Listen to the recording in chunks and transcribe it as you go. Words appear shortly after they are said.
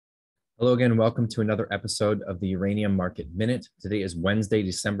Hello again. Welcome to another episode of the Uranium Market Minute. Today is Wednesday,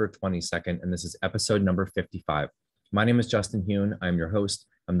 December 22nd, and this is episode number 55. My name is Justin Hune. I'm your host.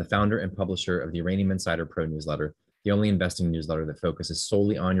 I'm the founder and publisher of the Uranium Insider Pro newsletter, the only investing newsletter that focuses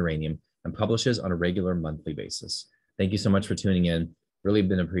solely on uranium and publishes on a regular monthly basis. Thank you so much for tuning in. Really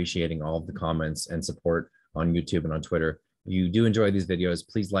been appreciating all of the comments and support on YouTube and on Twitter. If you do enjoy these videos,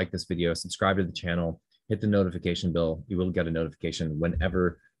 please like this video, subscribe to the channel, hit the notification bell. You will get a notification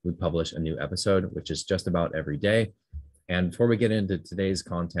whenever we publish a new episode, which is just about every day. And before we get into today's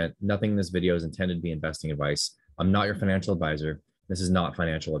content, nothing in this video is intended to be investing advice. I'm not your financial advisor. This is not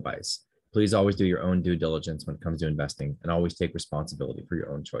financial advice. Please always do your own due diligence when it comes to investing and always take responsibility for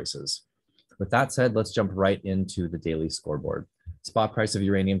your own choices. With that said, let's jump right into the daily scoreboard. Spot price of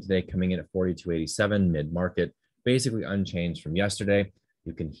uranium today coming in at 42.87 mid-market, basically unchanged from yesterday.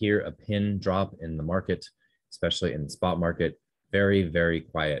 You can hear a pin drop in the market, especially in the spot market. Very, very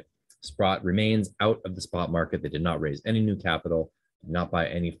quiet. SPUT remains out of the spot market. They did not raise any new capital, did not buy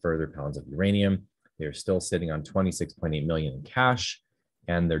any further pounds of uranium. They're still sitting on 26.8 million in cash,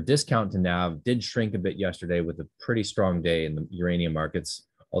 and their discount to NAV did shrink a bit yesterday with a pretty strong day in the uranium markets,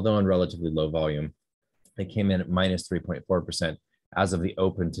 although in relatively low volume. They came in at minus 3.4% as of the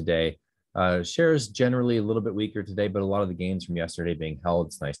open today. Shares generally a little bit weaker today, but a lot of the gains from yesterday being held.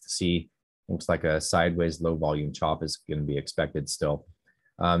 It's nice to see. Looks like a sideways low volume chop is going to be expected still.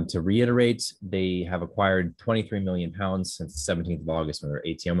 To reiterate, they have acquired 23 million pounds since the 17th of August when their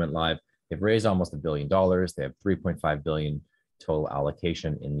ATM went live. They've raised almost $1 billion. They have 3.5 billion total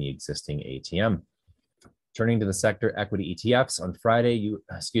allocation in the existing ATM. Turning to the sector equity ETFs on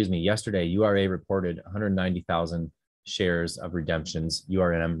yesterday, URA reported 190,000 shares of redemptions.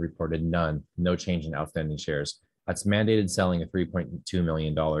 URNM reported none, no change in outstanding shares. That's mandated selling of $3.2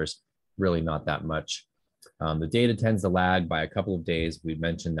 million. Really not that much. The data tends to lag by a couple of days. We've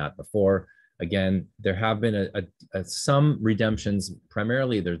mentioned that before. Again, there have been some redemptions.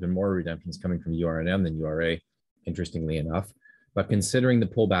 Primarily, there's been more redemptions coming from URNM than URA, interestingly enough. But considering the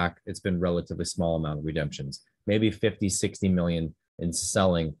pullback, it's been relatively small amount of redemptions, maybe 50, 60 million in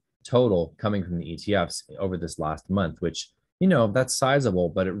selling total coming from the ETFs over this last month, which, that's sizable,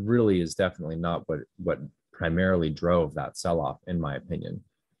 but it really is definitely not what primarily drove that sell-off, in my opinion.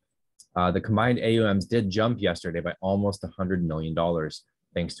 The combined AUMs did jump yesterday by almost $100 million,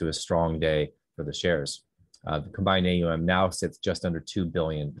 thanks to a strong day for the shares. The combined AUM now sits just under $2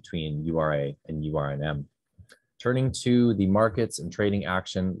 billion between URA and URNM. Turning to the markets and trading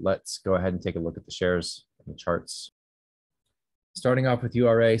action, let's go ahead and take a look at the shares and the charts. Starting off with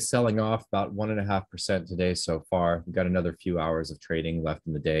URA, selling off about 1.5% today so far. We've got another few hours of trading left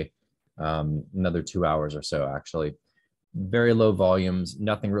in the day, another 2 hours or so, actually. Very low volumes,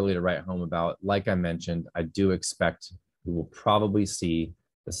 nothing really to write home about. Like I mentioned, I do expect we will probably see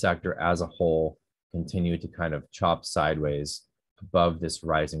the sector as a whole continue to kind of chop sideways above this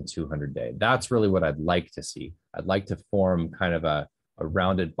rising 200-day. That's really what I'd like to see. I'd like to form kind of a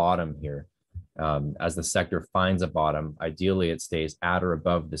rounded bottom here. As the sector finds a bottom, ideally it stays at or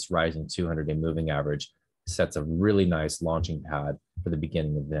above this rising 200-day moving average, sets a really nice launching pad for the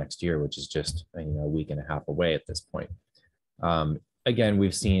beginning of the next year, which is just a week and a half away at this point. Again,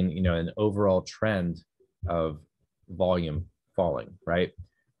 we've seen, an overall trend of volume falling, right?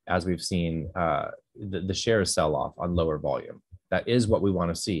 As we've seen the shares sell off on lower volume. That is what we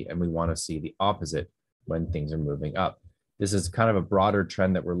want to see. And we want to see the opposite when things are moving up. This is kind of a broader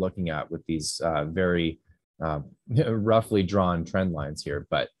trend that we're looking at with these very roughly drawn trend lines here.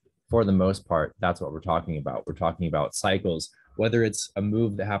 But for the most part, that's what we're talking about. We're talking about cycles. Whether it's a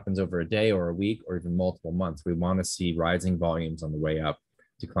move that happens over a day or a week or even multiple months, we want to see rising volumes on the way up,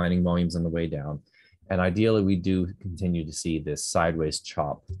 declining volumes on the way down. And ideally, we do continue to see this sideways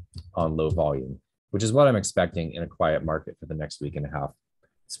chop on low volume, which is what I'm expecting in a quiet market for the next week and a half.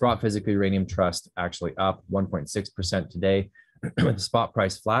 Sprott Physical Uranium Trust actually up 1.6% today with the spot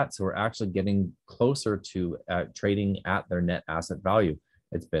price flat. So we're actually getting closer to trading at their net asset value.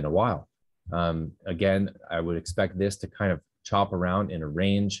 It's been a while. Again, I would expect this to kind of chop around in a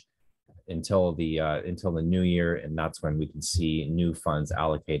range until the new year, and that's when we can see new funds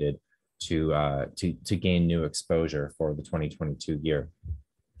allocated to gain new exposure for the 2022 year.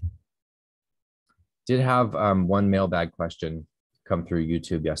 Did have one mailbag question come through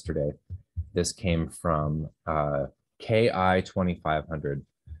YouTube yesterday. This came from KI2500.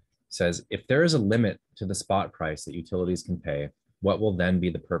 Says, if there is a limit to the spot price that utilities can pay, what will then be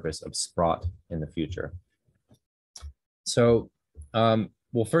the purpose of SPUT in the future? So,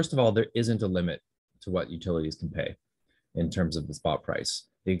 well, first of all, there isn't a limit to what utilities can pay in terms of the spot price.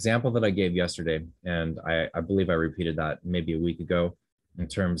 The example that I gave yesterday, and I believe I repeated that maybe a week ago, in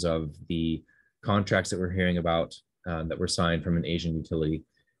terms of the contracts that we're hearing about that were signed from an Asian utility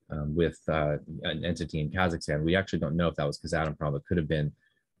with an entity in Kazakhstan. We actually don't know if that was Kazatomprom. It could have been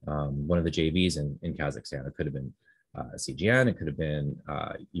one of the JVs in Kazakhstan. It could have been CGN. It could have been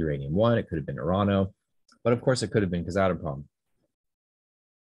Uranium One. It could have been Urano. But of course, it could have been Kazatomprom.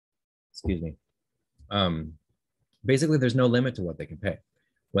 Excuse me. Basically, there's no limit to what they can pay.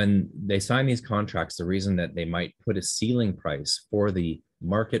 When they sign these contracts, the reason that they might put a ceiling price for the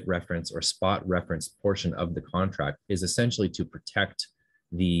market reference or spot reference portion of the contract is essentially to protect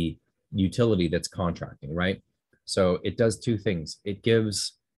the utility that's contracting, right? So it does two things. It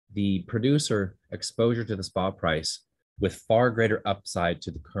gives the producer exposure to the spot price with far greater upside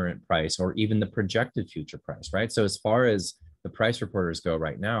to the current price or even the projected future price, right? So as far as the price reporters go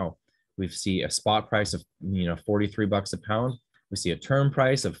right now, we see a spot price of 43 bucks a pound. We see a term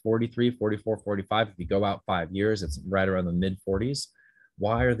price of 43, 44, 45. If you go out 5 years, it's right around the mid 40s.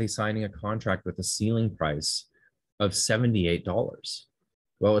 Why are they signing a contract with a ceiling price of $78?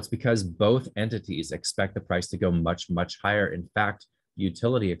 Well, it's because both entities expect the price to go much, much higher. In fact,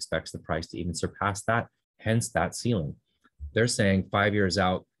 utility expects the price to even surpass that, hence that ceiling. They're saying 5 years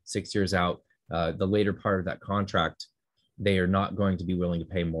out, 6 years out, the later part of that contract, they are not going to be willing to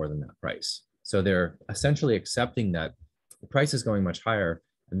pay more than that price. So they're essentially accepting that the price is going much higher,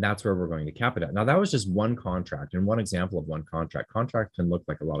 and that's where we're going to cap it at. Now, that was just one contract and one example of one contract. Contract can look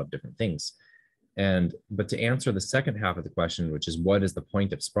like a lot of different things. But to answer the second half of the question, which is what is the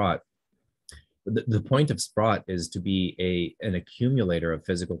point of SPUT? The point of SPUT is to be an accumulator of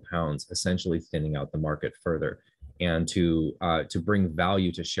physical pounds, essentially thinning out the market further, and to bring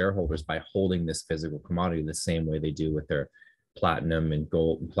value to shareholders by holding this physical commodity the same way they do with their platinum and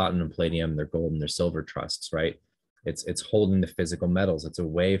gold, platinum, palladium, their gold and their silver trusts, right? It's holding the physical metals. It's a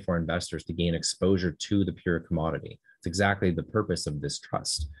way for investors to gain exposure to the pure commodity. It's exactly the purpose of this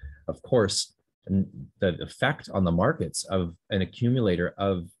trust. Of course, the effect on the markets of an accumulator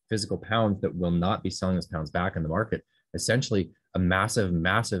of physical pounds that will not be selling as pounds back in the market, essentially a massive,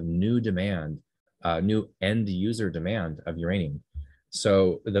 massive new demand, new end user demand of uranium.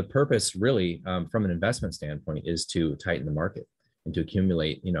 So the purpose really from an investment standpoint is to tighten the market and to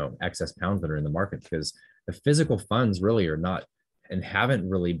accumulate, excess pounds that are in the market, because the physical funds really are not and haven't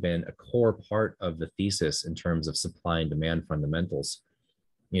really been a core part of the thesis in terms of supply and demand fundamentals.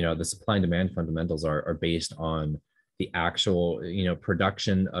 The supply and demand fundamentals are based on the actual,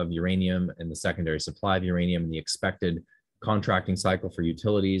 production of uranium and the secondary supply of uranium and the expected contracting cycle for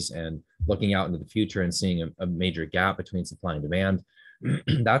utilities and looking out into the future and seeing a major gap between supply and demand.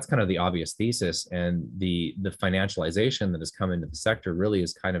 That's kind of the obvious thesis. And the financialization that has come into the sector really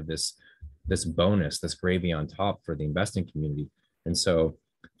is kind of this bonus, this gravy on top for the investing community. And so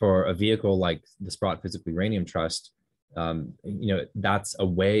for a vehicle like the Sprott Physical Uranium Trust, that's a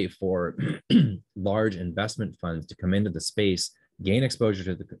way for large investment funds to come into the space, gain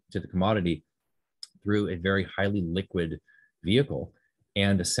exposure to the commodity through a very highly liquid vehicle,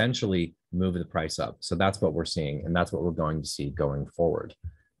 and essentially move the price up. So that's what we're seeing, and that's what we're going to see going forward.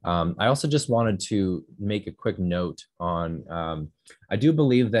 I also just wanted to make a quick note on, I do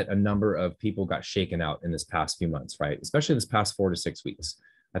believe that a number of people got shaken out in this past few months, right? Especially this past 4 to 6 weeks.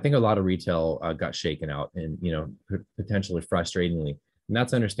 I think a lot of retail got shaken out and, potentially frustratingly, and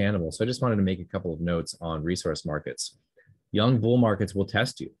that's understandable. So I just wanted to make a couple of notes on resource markets. Young bull markets will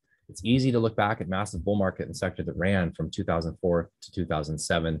test you. It's easy to look back at massive bull market in the sector that ran from 2004 to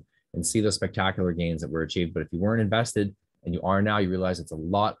 2007 and see those spectacular gains that were achieved. But if you weren't invested, and you are now, you realize it's a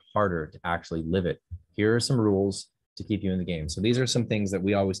lot harder to actually live it. Here are some rules to keep you in the game. So these are some things that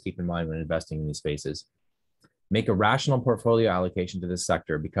we always keep in mind when investing in these spaces. Make a rational portfolio allocation to this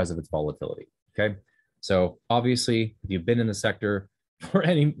sector because of its volatility, okay? So obviously, if you've been in the sector for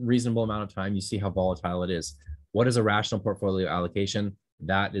any reasonable amount of time, you see how volatile it is. What is a rational portfolio allocation?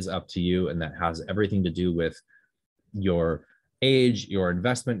 That is up to you, and that has everything to do with your age, your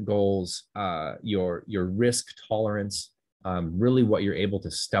investment goals, your risk tolerance, really what you're able to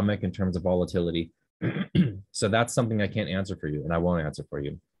stomach in terms of volatility. So that's something I can't answer for you, and I won't answer for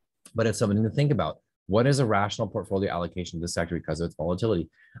you. But it's something to think about. What is a rational portfolio allocation to this sector because of its volatility?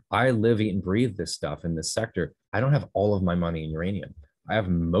 I live, eat, and breathe this stuff in this sector. I don't have all of my money in uranium. I have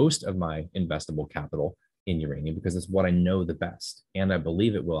most of my investable capital in uranium because it's what I know the best. And I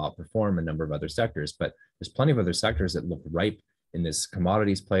believe it will outperform a number of other sectors. But there's plenty of other sectors that look ripe in this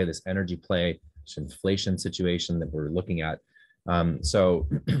commodities play, this energy play, this inflation situation that we're looking at. So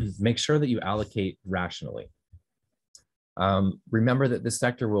make sure that you allocate rationally. Remember that this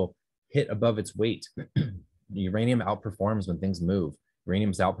sector will hit above its weight. Uranium outperforms when things move.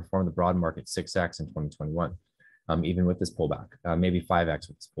 Uranium's outperformed the broad market 6x in 2021. even with this pullback, maybe 5x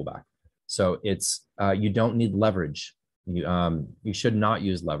with this pullback. So it's you don't need leverage. You should not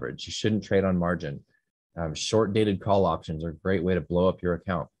use leverage. You shouldn't trade on margin. Short dated call options are a great way to blow up your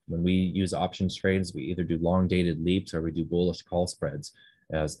account. When we use options trades, we either do long dated leaps or we do bullish call spreads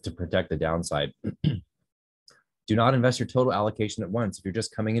as to protect the downside. Do not invest your total allocation at once. If you're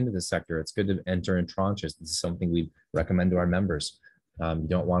just coming into the sector, it's good to enter in tranches. This is something we recommend to our members. You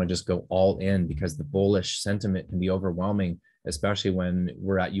don't want to just go all in because the bullish sentiment can be overwhelming, especially when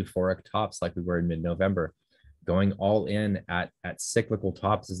we're at euphoric tops like we were in mid-November. Going all in at cyclical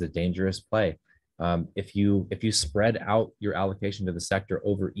tops is a dangerous play. If you spread out your allocation to the sector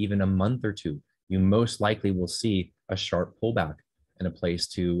over even a month or two, you most likely will see a sharp pullback and a place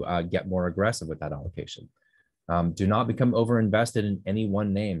to get more aggressive with that allocation. Do not become overinvested in any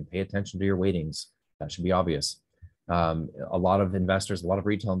one name. Pay attention to your weightings. That should be obvious. A lot of investors, a lot of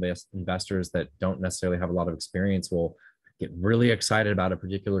retail investors that don't necessarily have a lot of experience will get really excited about a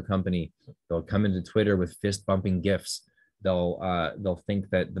particular company. They'll come into Twitter with fist bumping gifs. They'll think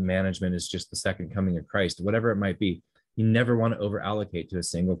that the management is just the second coming of Christ, whatever it might be. You never want to over allocate to a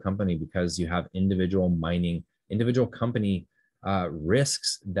single company because you have individual company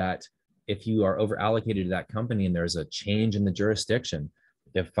risks that if you are over allocated to that company and there's a change in the jurisdiction,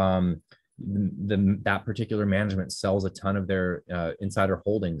 if that particular management sells a ton of their insider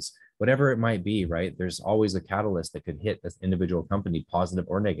holdings, whatever it might be, right? There's always a catalyst that could hit this individual company, positive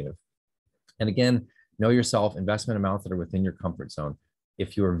or negative. And again, know yourself, investment amounts that are within your comfort zone.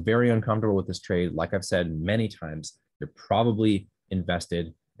 If you're very uncomfortable with this trade, like I've said many times, you're probably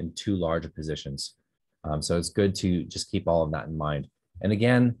invested in too large of positions. So it's good to just keep all of that in mind. And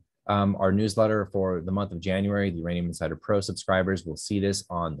again, our newsletter for the month of January, the Uranium Insider Pro subscribers will see this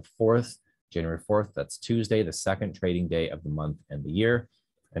on the 4th, January 4th. That's Tuesday, the second trading day of the month and the year.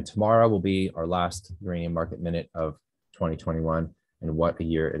 And tomorrow will be our last Uranium Market Minute of 2021, and what a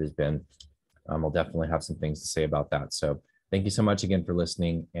year it has been. I'll definitely have some things to say about that. So thank you so much again for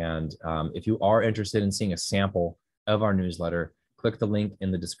listening. And if you are interested in seeing a sample of our newsletter, click the link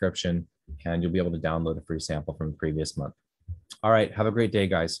in the description and you'll be able to download a free sample from the previous month. All right. Have a great day,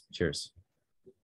 guys. Cheers.